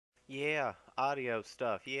Yeah, audio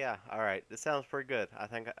stuff. Yeah, all right. This sounds pretty good. I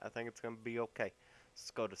think it's gonna be okay.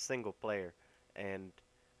 Let's go to single player and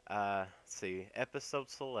see episode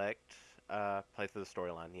select. Play through the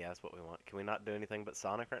storyline. Yeah, that's what we want. Can we not do anything but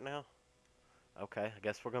Sonic right now? Okay, I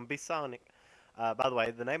guess we're gonna be Sonic. By the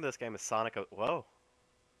way, the name of this game is Sonic. Whoa.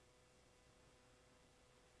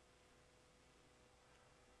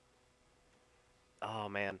 Oh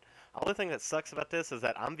man. Only thing that sucks about this is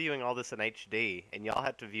that I'm viewing all this in HD, and y'all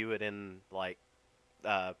have to view it in like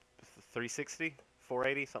uh 360,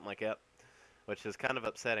 480, something like that, which is kind of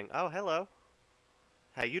upsetting. Oh, hello.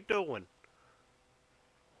 How you doing?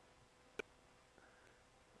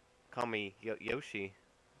 Call me Yoshi,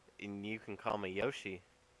 and you can call me Yoshi.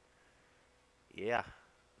 Yeah,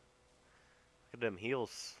 look at them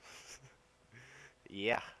heels.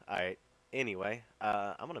 Yeah. All right. Anyway,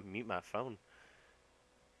 I'm gonna mute my phone.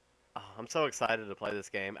 Oh, I'm so excited to play this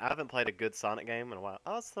game. I haven't played a good Sonic game in a while.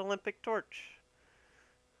 Oh, it's the Olympic torch.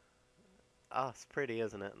 Oh, it's pretty,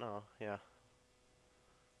 isn't it? No, yeah.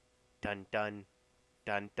 Dun dun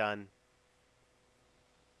dun dun.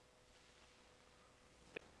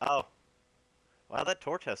 Oh, wow, that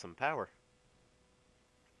torch has some power,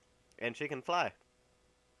 and she can fly,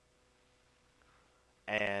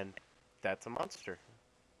 and that's a monster.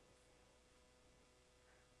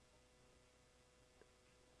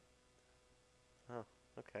 Oh,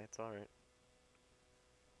 okay, it's all right.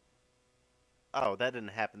 Oh, that didn't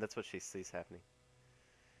happen. That's what she sees happening.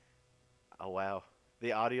 Oh wow.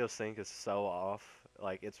 The audio sync is so off.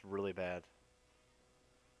 Like it's really bad.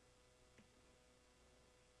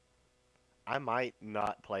 I might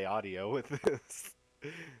not play audio with this.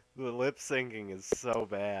 The lip syncing is so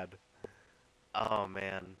bad. Oh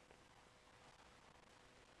man.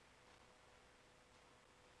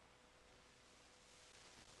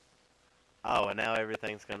 Oh, and now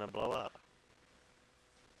everything's gonna blow up.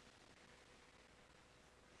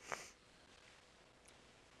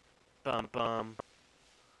 Bum bum.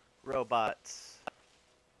 Robots.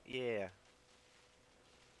 Yeah.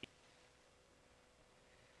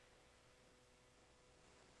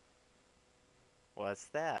 What's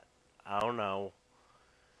that? I don't know.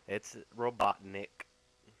 It's Robotnik.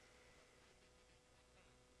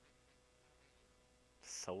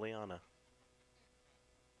 Soliana.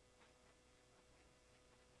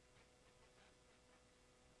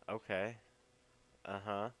 Okay.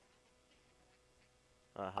 Uh-huh.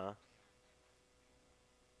 Uh-huh.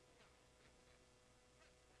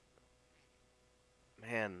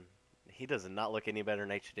 Man, he does not look any better in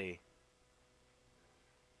HD.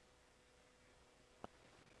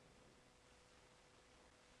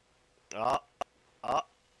 Oh, oh,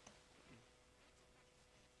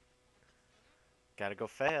 gotta go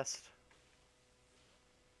fast.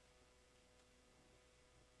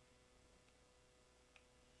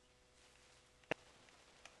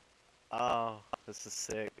 Oh, this is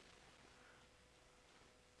sick.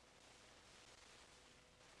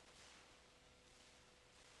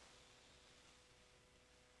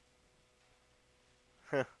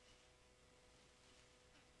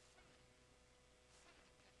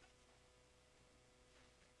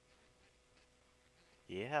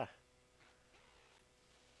 Yeah.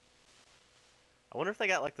 I wonder if they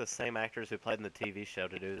got like the same actors who played in the TV show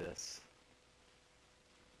to do this.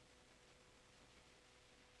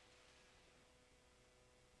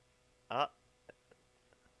 Uh,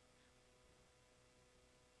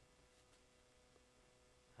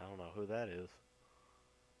 I don't know who that is.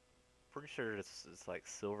 Pretty sure it's like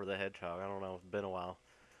Silver the Hedgehog. I don't know. It's been a while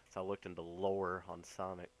since I looked into lore on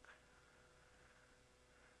Sonic.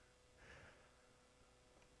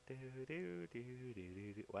 Do do do do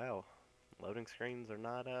do do. Wow, loading screens are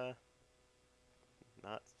not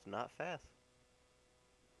fast.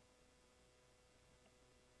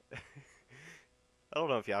 I don't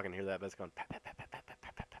know if y'all can hear that, but it's going pat pat pat pat pat pat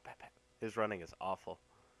pat pat pat pat pat. His running is awful.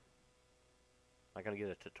 Am I gonna get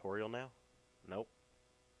a tutorial now? Nope.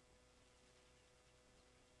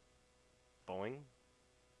 Boing.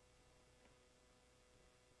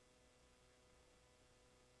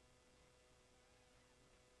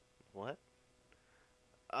 What?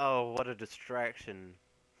 Oh, what a distraction.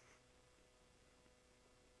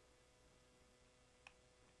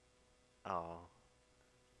 Oh.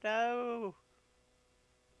 No!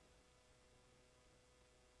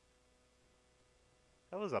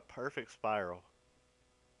 That was a perfect spiral.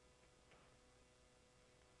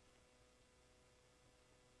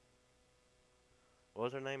 What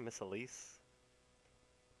was her name? Miss Elise?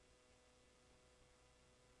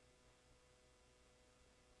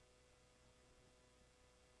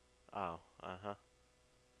 Oh, uh-huh.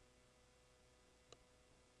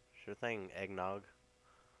 Sure thing, eggnog.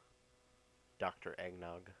 Dr.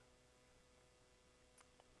 Eggnog.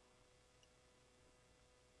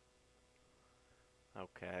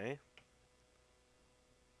 Okay.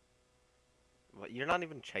 But you're not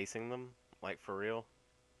even chasing them? Like, for real?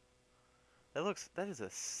 That is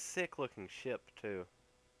a sick looking ship, too.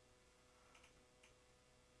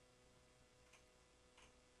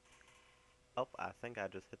 Oh, I think I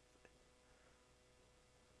just hit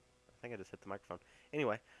the microphone.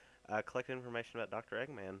 Anyway, collect information about Dr.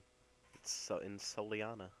 Eggman. It's so in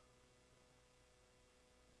Soliana.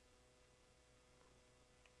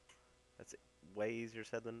 That's way easier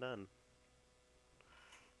said than done.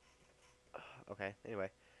 Okay, anyway.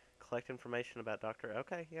 Collect information about Dr.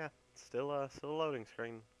 Okay, yeah. Still a loading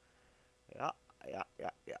screen. Yeah,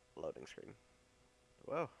 yeah. Loading screen.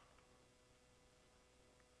 Whoa.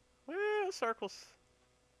 Woo, circles.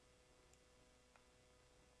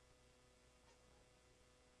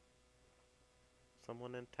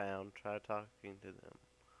 Someone in town. Try talking to them.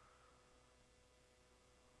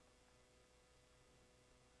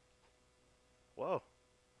 Whoa.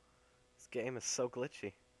 This game is so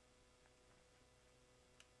glitchy.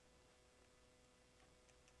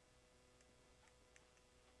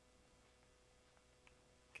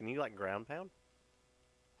 Can you, like, ground pound?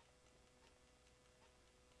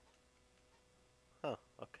 Huh,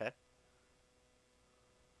 okay.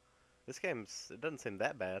 It doesn't seem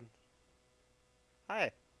that bad.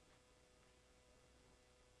 Hi.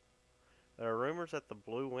 There are rumors that the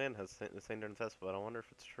blue wind has seen during the festival, but I wonder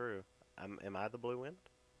if it's true. Am I the blue wind?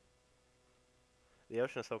 The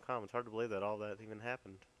ocean is so calm, it's hard to believe that all that even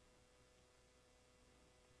happened.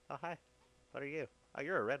 Oh, hi. What are you? Oh,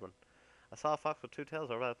 you're a red one. I saw a fox with two tails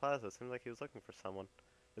over by the plaza. It seemed like he was looking for someone.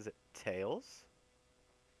 Is it tails?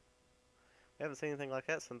 We haven't seen anything like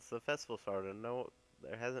that since the festival started. No,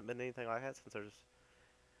 there hasn't been anything like that since there's...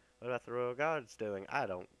 What about the royal guards doing? I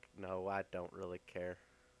don't know. I don't really care.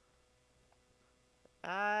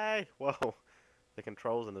 Whoa. The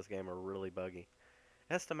controls in this game are really buggy.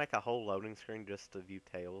 It has to make a whole loading screen just to view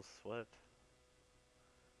tails. What?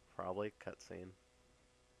 Probably cutscene.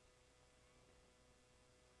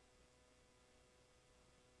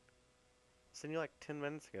 Seen you like 10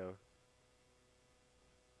 minutes ago.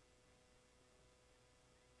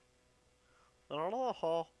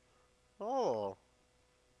 Oh, oh.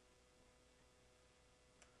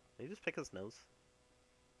 Did he just pick his nose?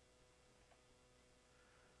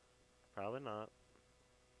 Probably not.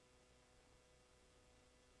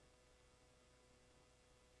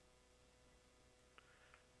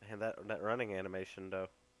 And that running animation though.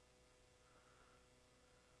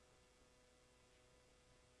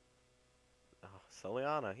 Oh,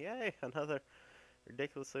 Soliana. Yay, another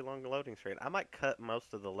ridiculously long loading screen. I might cut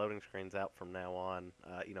most of the loading screens out from now on,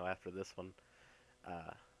 after this one.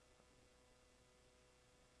 Uh,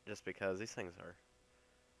 just because these things are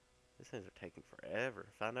taking forever.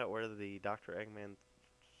 Find out where the Dr. Eggman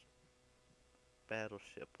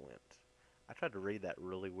battleship went. I tried to read that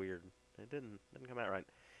really weird. It didn't come out right.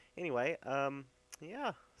 Anyway,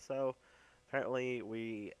 yeah. So apparently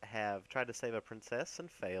we have tried to save a princess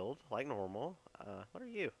and failed, like normal. What are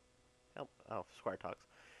you? Help! Oh, Squire talks.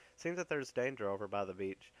 Seems that there's danger over by the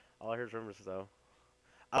beach. All I hear is rumors though.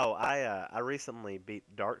 Oh, I recently beat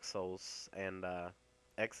Dark Souls, and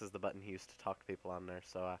X is the button he used to talk to people on there.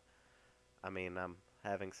 So I mean I'm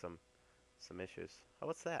having some issues. Oh,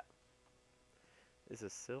 what's that? Is a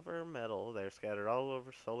silver medal. They're scattered all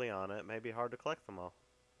over Soliana. It may be hard to collect them all.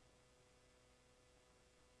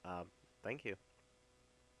 Um, thank you.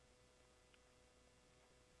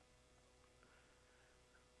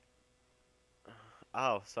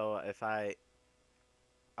 Oh, so if I...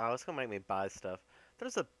 Oh, it's gonna make me buy stuff.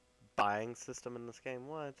 There's a buying system in this game.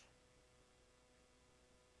 What?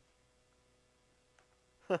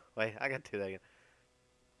 Wait, I gotta do that again.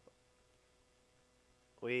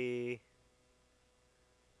 We...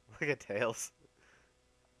 Look at Tails.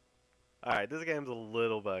 Alright, this game's a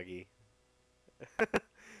little buggy.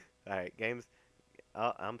 Alright, games...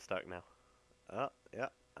 Oh, I'm stuck now. Oh,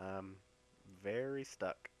 yep. I'm very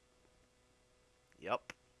stuck.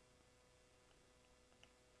 Yup.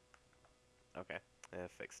 Okay, I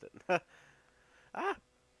fixed it. Ah!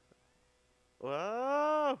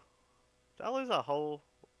 Whoa! Did I lose a whole...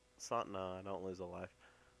 No, I don't lose a life.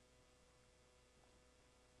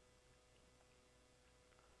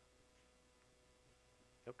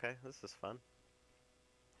 Okay, this is fun.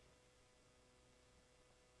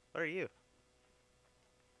 What are you?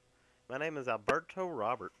 My name is Alberto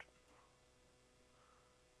Robert,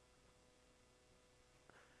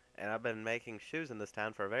 and I've been making shoes in this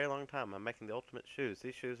town for a very long time. I'm making the ultimate shoes.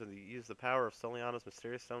 These shoes use the power of Soliana's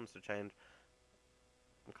mysterious stones to change.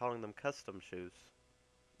 I'm calling them custom shoes.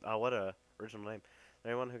 Oh, what a original name.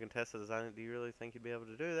 Anyone who can test the design, do you really think you'd be able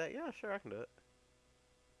to do that? Yeah, sure, I can do it.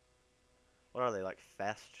 What are they, like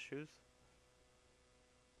fast shoes?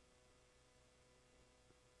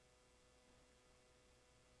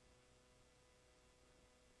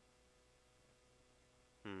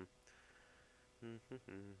 Hmm.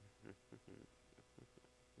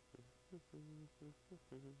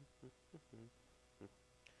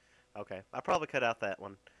 Okay, I probably cut out that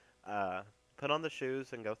one. Uh, put on the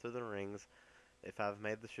shoes and go through the rings. If I've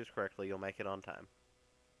made the shoes correctly, you'll make it on time.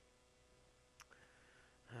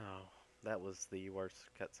 Oh, that was the worst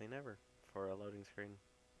cutscene ever for a loading screen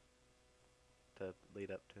to lead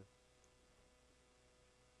up to.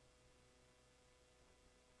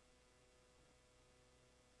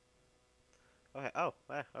 Okay, oh,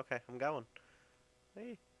 okay, I'm going.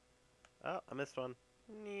 Hey, oh, I missed one.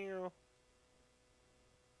 Meow.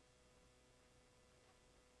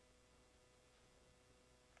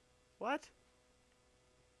 What?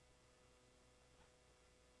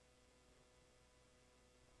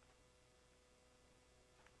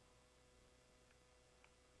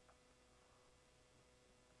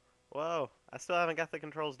 Whoa, I still haven't got the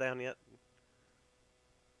controls down yet.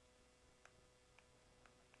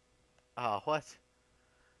 Oh, what?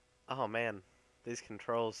 Oh, man. These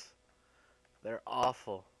controls, they're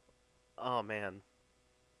awful. Oh, man.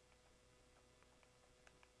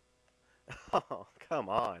 Oh, come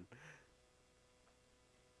on.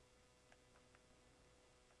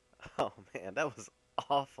 Oh, man, that was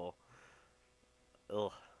awful.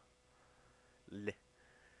 Ugh.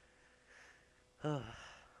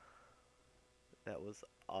 That was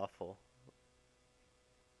awful.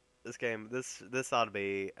 This ought to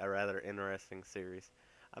be a rather interesting series.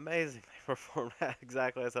 Amazing, they performed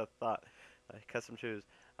exactly as I thought. Custom shoes.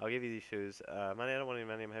 I'll give you these shoes. Money, I don't want any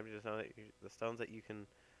money. I'm happy to just know that the stones that you can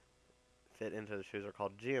fit into the shoes are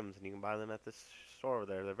called gems, and you can buy them at this store over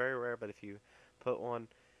there. They're very rare, but if you put one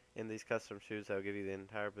in these custom shoes, they'll give you the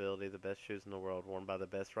entire ability, the best shoes in the world, worn by the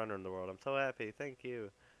best runner in the world. I'm so happy. Thank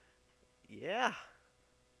you. Yeah,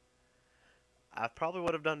 I probably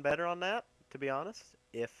would have done better on that, to be honest,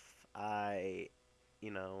 if I,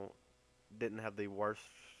 you know, didn't have the worst,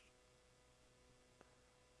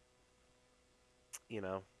 you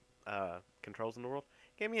know, controls in the world.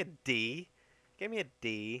 Gave me a D. Gave me a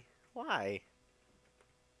D. Why?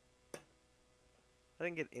 I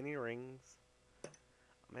didn't get any rings.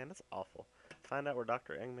 Man, that's awful. Find out where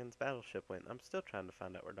Dr. Eggman's battleship went. I'm still trying to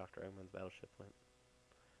find out where Dr. Eggman's battleship went.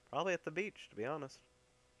 Probably at the beach, to be honest.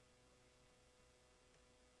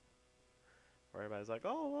 Where everybody's like,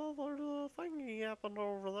 oh, well, there's a thingy happened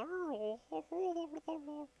over there.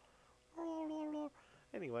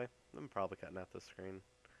 Anyway, I'm probably cutting out the screen.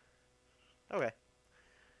 Okay,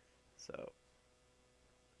 so,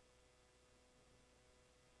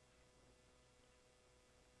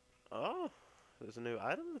 oh, there's a new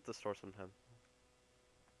item at the store sometimes.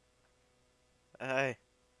 Hey,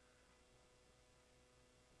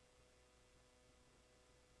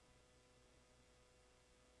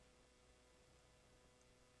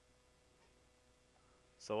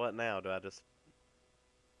 so what now? Do I just,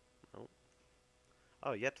 oh,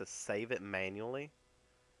 oh, you have to save it manually?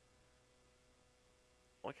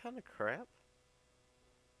 What kind of crap?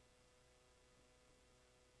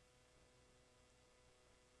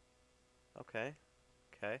 Okay,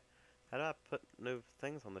 okay. How do I put new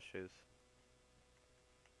things on the shoes?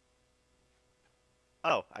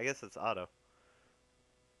 Oh, I guess it's auto.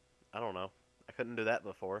 I don't know. I couldn't do that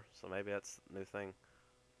before, so maybe that's a new thing.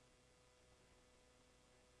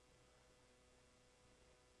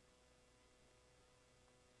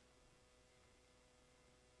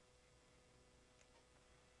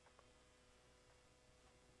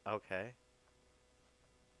 Okay,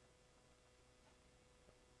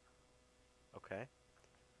 okay,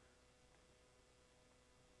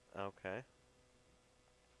 okay.